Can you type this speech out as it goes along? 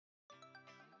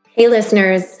Hey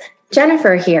listeners,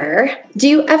 Jennifer here. Do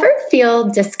you ever feel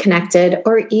disconnected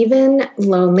or even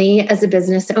lonely as a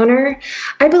business owner?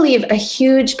 I believe a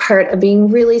huge part of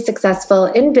being really successful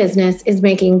in business is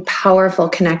making powerful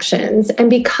connections. And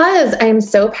because I am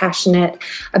so passionate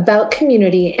about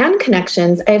community and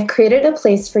connections, I have created a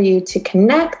place for you to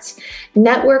connect,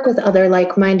 network with other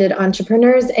like-minded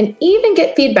entrepreneurs, and even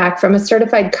get feedback from a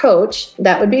certified coach,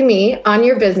 that would be me, on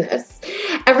your business.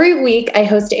 Every week, I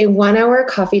host a 1-hour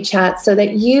coffee chat so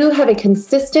that you have a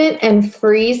consistent and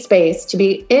free space to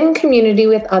be in community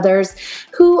with others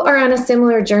who are on a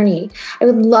similar journey. I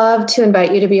would love to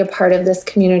invite you to be a part of this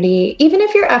community. Even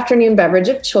if your afternoon beverage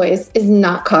of choice is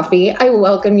not coffee, I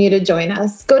welcome you to join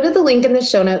us. Go to the link in the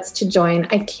show notes to join.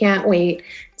 I can't wait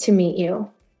to meet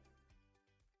you.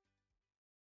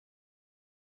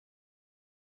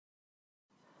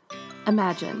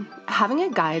 Imagine having a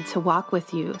guide to walk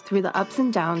with you through the ups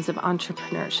and downs of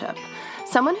entrepreneurship.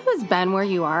 Someone who has been where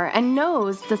you are and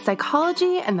knows the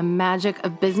psychology and the magic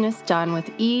of business done with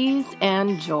ease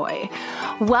and joy.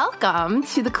 Welcome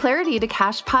to the Clarity to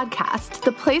Cash podcast,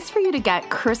 the place for you to get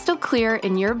crystal clear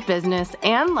in your business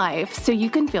and life so you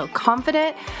can feel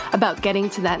confident about getting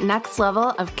to that next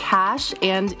level of cash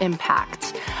and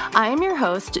impact. I am your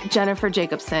host, Jennifer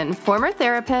Jacobson, former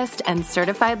therapist and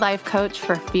certified life coach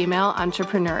for female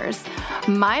entrepreneurs.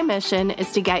 My mission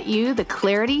is to get you the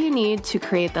clarity you need to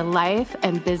create the life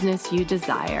and business you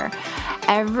desire.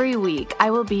 Every week,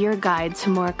 I will be your guide to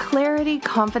more clarity,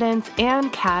 confidence,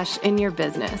 and cash in your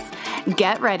business.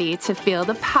 Get ready to feel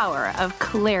the power of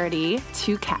clarity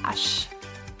to cash.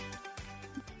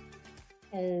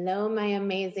 Hello, my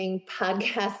amazing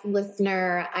podcast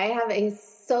listener. I have a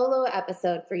solo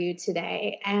episode for you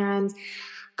today, and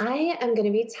I am going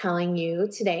to be telling you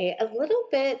today a little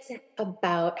bit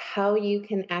about how you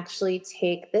can actually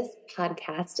take this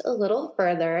podcast a little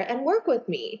further and work with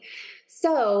me.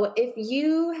 So if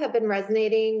you have been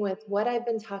resonating with what I've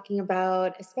been talking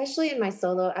about, especially in my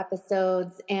solo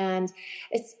episodes and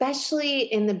especially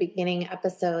in the beginning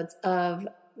episodes of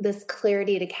this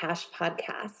Clarity to Cash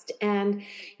podcast, and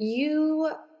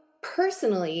you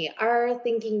personally are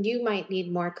thinking you might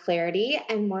need more clarity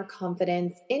and more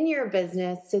confidence in your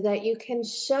business so that you can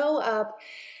show up,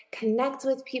 connect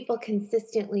with people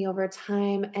consistently over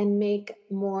time, and make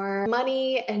more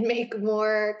money and make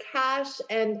more cash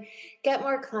and get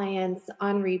more clients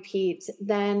on repeat,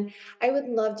 then I would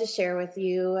love to share with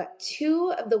you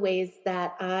 2 of the ways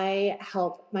that I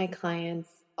help my clients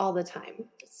all the time.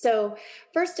 So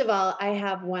first of all, I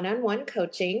have one-on-one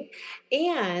coaching,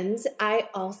 and I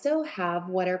also have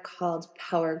what are called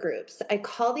power groups. I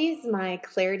call these my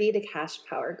Clarity to Cash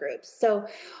power groups. So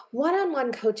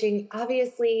one-on-one coaching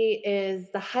obviously is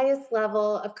the highest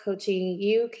level of coaching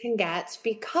you can get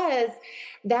because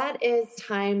that is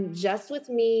time just with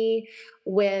me,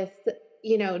 with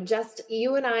just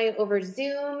you and I over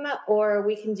Zoom, or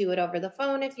we can do it over the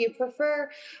phone if you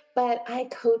prefer. But I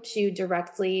coach you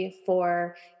directly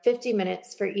for 50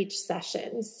 minutes for each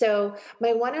session. So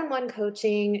my one-on-one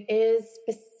coaching is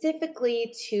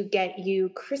specifically to get you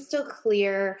crystal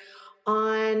clear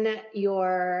on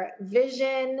your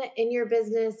vision in your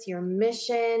business, your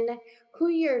mission, who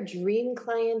your dream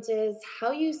client is, how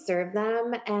you serve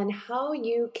them, and how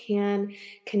you can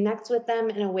connect with them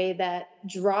in a way that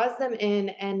draws them in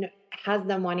and has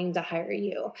them wanting to hire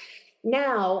you.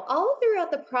 Now, all throughout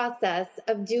the process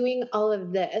of doing all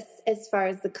of this, as far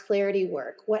as the clarity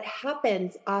work, what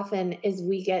happens often is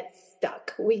we get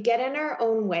stuck. We get in our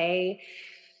own way.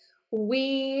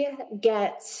 We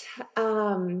get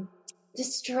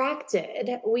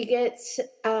distracted. We get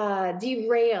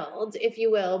derailed, if you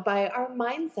will, by our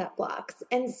mindset blocks.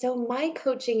 And so my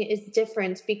coaching is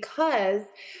different because,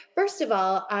 first of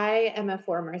all, I am a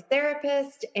former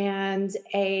therapist and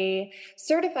a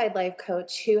certified life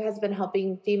coach who has been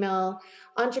helping female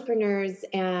entrepreneurs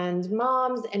and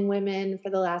moms and women for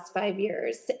the last 5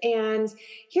 years. And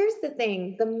here's the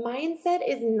thing, the mindset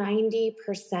is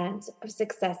 90% of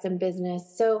success in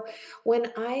business. So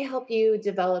when I help you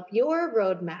develop your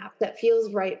roadmap that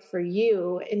feels right for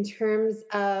you in terms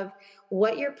of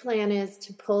what your plan is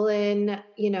to pull in,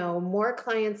 more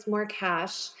clients, more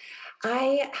cash,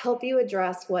 I help you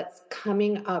address what's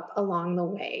coming up along the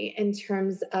way in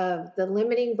terms of the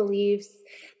limiting beliefs,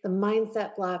 the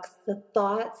mindset blocks, the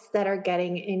thoughts that are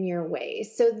getting in your way.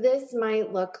 So this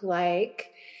might look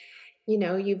like,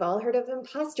 you've all heard of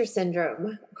imposter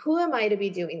syndrome. Who am I to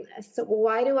be doing this?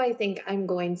 Why do I think I'm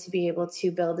going to be able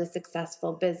to build a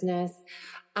successful business?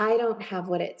 I don't have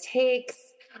what it takes.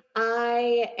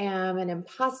 I am an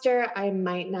imposter. I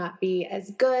might not be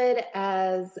as good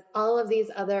as all of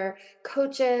these other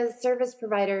coaches, service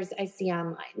providers I see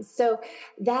online. So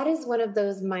that is one of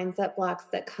those mindset blocks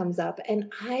that comes up. And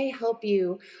I help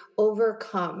you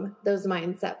overcome those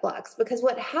mindset blocks, because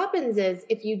what happens is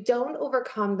if you don't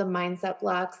overcome the mindset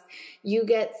blocks, you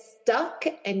get stuck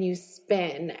and you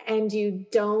spin and you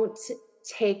don't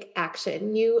take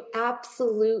action. You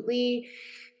absolutely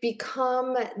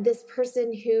become this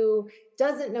person who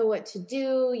doesn't know what to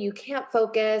do. You can't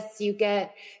focus. You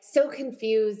get so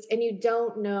confused and you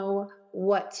don't know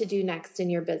what to do next in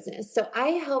your business. So I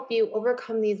help you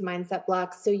overcome these mindset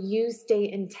blocks so you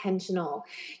stay intentional.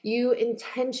 You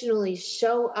intentionally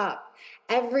show up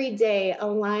every day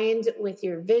aligned with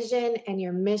your vision and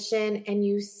your mission, and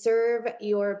you serve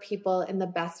your people in the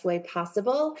best way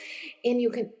possible. And you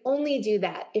can only do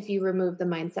that if you remove the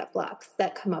mindset blocks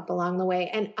that come up along the way.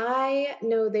 And I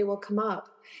know they will come up.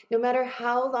 No matter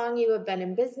how long you have been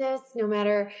in business, no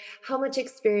matter how much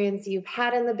experience you've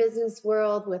had in the business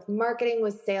world with marketing,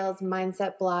 with sales,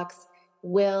 mindset blocks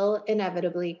will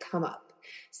inevitably come up.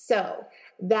 So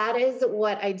that is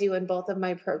what I do in both of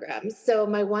my programs. So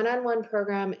my one-on-one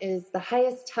program is the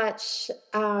highest touch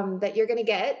that you're going to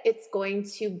get. It's going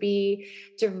to be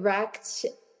direct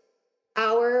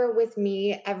hour with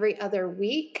me every other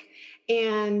week.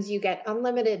 And you get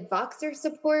unlimited Voxer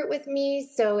support with me.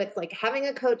 So it's like having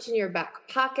a coach in your back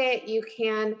pocket. You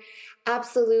can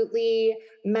absolutely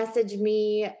message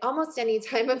me almost any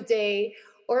time of day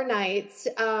or night,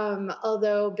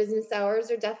 although business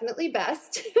hours are definitely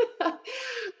best.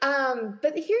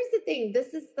 But here's the thing.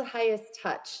 This is the highest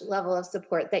touch level of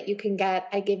support that you can get.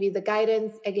 I give you the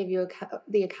guidance. I give you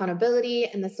the accountability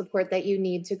and the support that you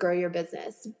need to grow your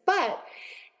business. But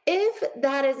if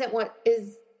that isn't what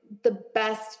is the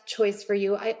best choice for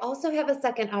you, I also have a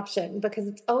second option, because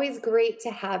it's always great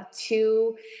to have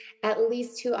at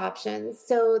least two options.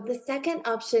 So the second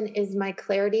option is my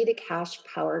Clarity to Cash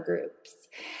Power Groups.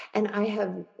 And I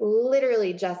have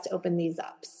literally just opened these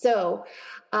up. So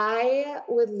I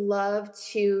would love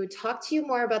to talk to you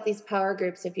more about these power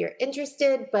groups if you're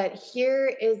interested, but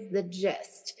here is the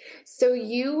gist. So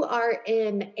you are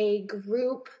in a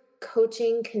group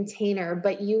coaching container,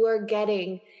 but you are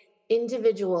getting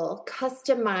individual,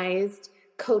 customized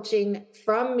coaching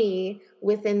from me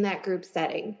within that group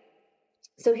setting.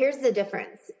 So here's the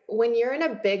difference. When you're in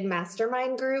a big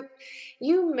mastermind group,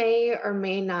 you may or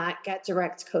may not get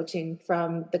direct coaching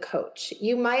from the coach.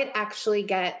 You might actually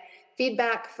get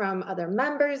feedback from other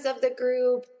members of the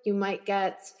group. You might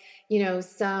get,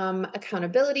 some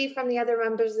accountability from the other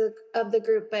members of the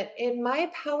group. But in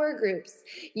my power groups,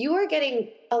 you are getting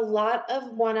a lot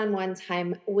of one-on-one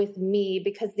time with me,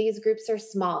 because these groups are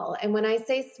small. And when I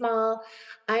say small,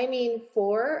 I mean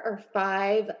 4 or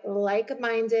 5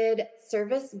 like-minded,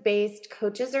 service-based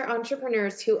coaches or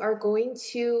entrepreneurs who are going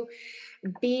to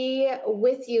be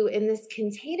with you in this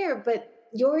container, but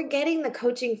you're getting the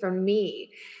coaching from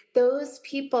me. Those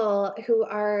people who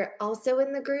are also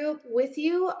in the group with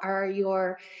you are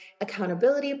your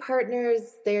accountability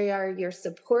partners. They are your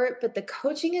support, but the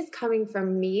coaching is coming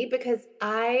from me because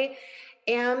I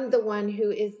am the one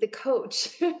who is the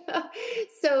coach.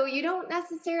 So you don't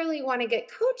necessarily want to get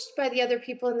coached by the other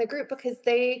people in the group, because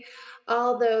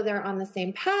although they're on the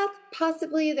same path,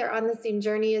 possibly they're on the same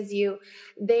journey as you,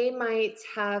 they might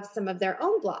have some of their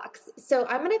own blocks. So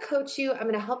I'm going to coach you. I'm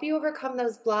going to help you overcome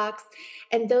those blocks.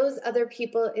 And those other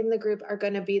people in the group are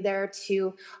going to be there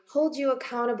to hold you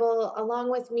accountable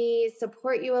along with me,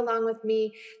 support you along with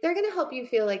me. They're going to help you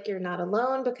feel like you're not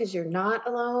alone, because you're not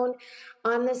alone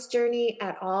on this journey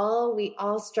at all. We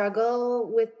all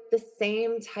struggle with the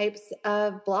same types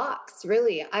of blocks,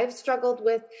 really. I've struggled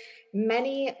with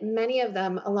many, many of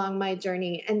them along my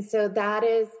journey. And so that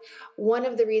is one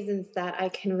of the reasons that I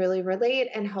can really relate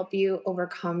and help you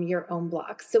overcome your own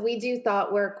blocks. So we do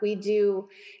thought work. We do,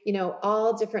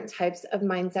 all different types of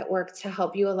mindset work to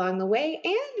help you along the way.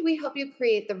 And we help you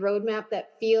create the roadmap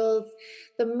that feels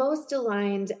the most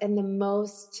aligned and the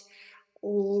most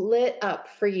lit up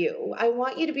for you. I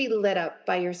want you to be lit up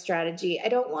by your strategy. I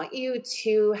don't want you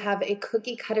to have a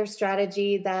cookie cutter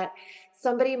strategy that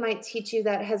somebody might teach you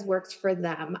that has worked for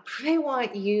them. I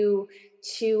want you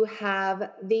to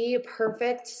have the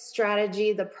perfect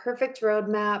strategy, the perfect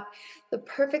roadmap, the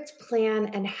perfect plan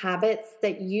and habits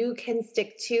that you can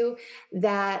stick to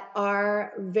that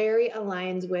are very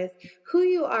aligned with who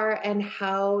you are and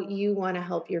how you want to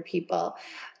help your people.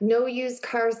 No used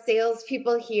car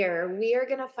salespeople here. We are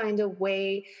going to find a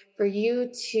way for you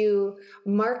to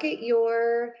market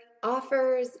your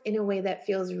offers in a way that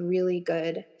feels really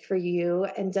good for you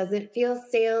and doesn't feel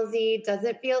salesy,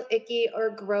 doesn't feel icky or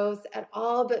gross at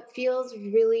all, but feels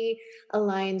really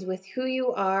aligned with who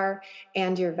you are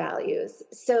and your values.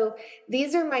 So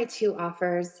these are my two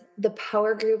offers. The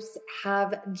power groups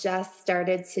have just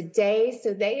started today.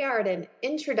 So they are at an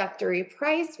introductory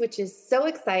price, which is so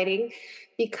exciting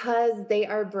because they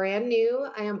are brand new.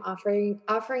 I am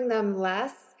offering them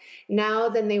less now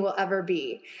than they will ever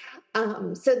be.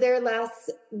 So they're less,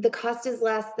 the cost is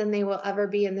less than they will ever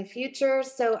be in the future.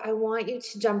 So I want you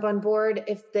to jump on board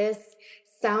if this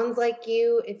sounds like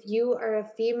you, if you are a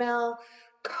female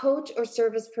coach or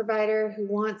service provider who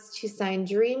wants to sign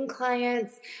dream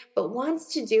clients, but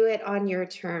wants to do it on your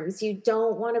terms. You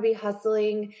don't want to be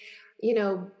hustling,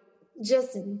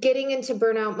 just getting into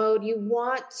burnout mode. You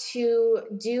want to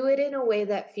do it in a way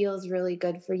that feels really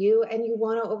good for you, and you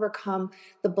want to overcome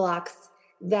the blocks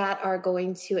that are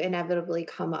going to inevitably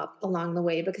come up along the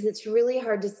way, because it's really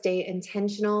hard to stay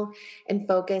intentional and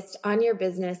focused on your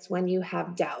business when you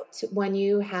have doubt, when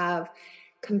you have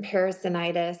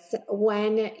comparisonitis,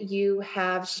 when you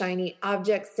have shiny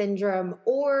object syndrome,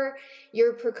 or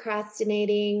you're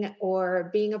procrastinating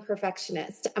or being a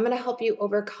perfectionist. I'm going to help you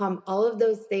overcome all of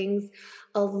those things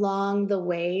along the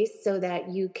way so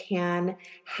that you can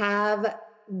have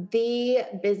the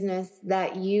business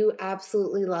that you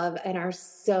absolutely love and are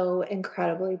so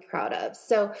incredibly proud of.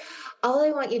 So all I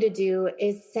want you to do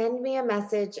is send me a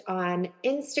message on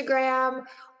Instagram,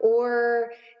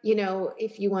 or,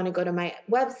 if you want to go to my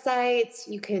website,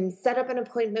 you can set up an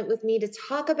appointment with me to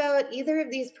talk about either of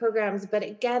these programs. But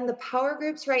again, the power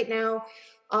groups right now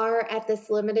are at this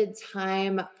limited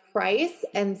time price,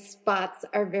 and spots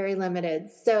are very limited.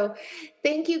 So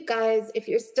thank you guys. If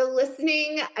you're still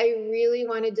listening, I really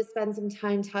wanted to spend some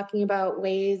time talking about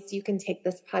ways you can take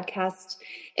this podcast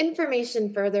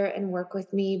information further and work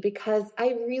with me, because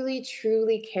I really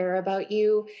truly care about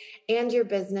you and your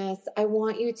business. I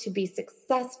want you to be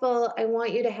successful. I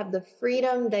want you to have the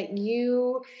freedom that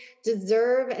you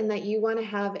deserve and that you want to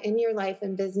have in your life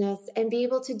and business, and be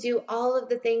able to do all of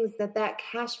the things that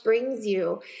cash brings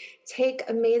you. Take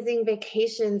amazing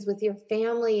vacations with your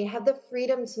family, have the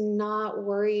freedom to not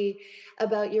worry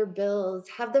about your bills,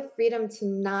 have the freedom to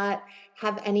not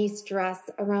have any stress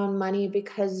around money,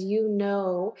 because you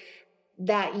know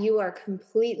that you are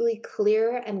completely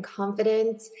clear and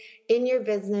confident in your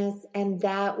business, and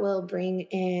that will bring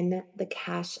in the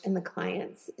cash and the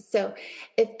clients. So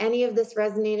if any of this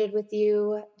resonated with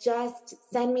you, just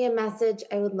send me a message.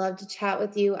 I would love to chat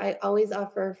with you. I always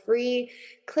offer a free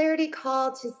clarity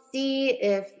call to see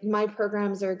if my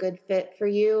programs are a good fit for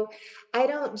you. I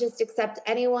don't just accept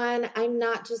anyone. I'm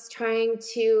not just trying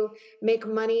to make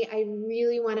money. I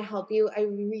really want to help you. I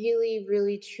really,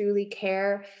 really, truly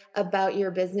care about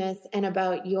your business and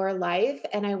about your life.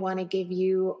 And I want to give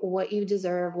you what you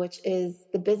deserve, which is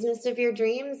the business of your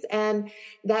dreams and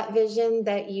that vision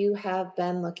that you have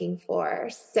been looking for.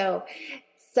 So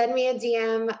send me a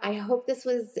DM. I hope this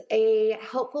was a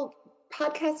helpful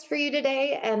podcast for you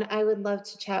today, and I would love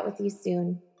to chat with you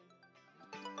soon.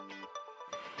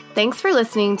 Thanks for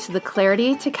listening to the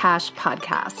Clarity to Cash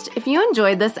podcast. If you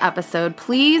enjoyed this episode,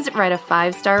 please write a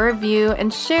 5-star review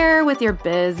and share with your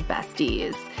biz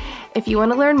besties. If you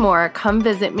want to learn more, come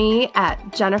visit me at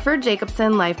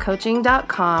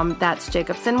jenniferjacobsonlifecoaching.com. That's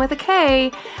Jacobson with a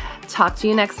K. Talk to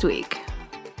you next week.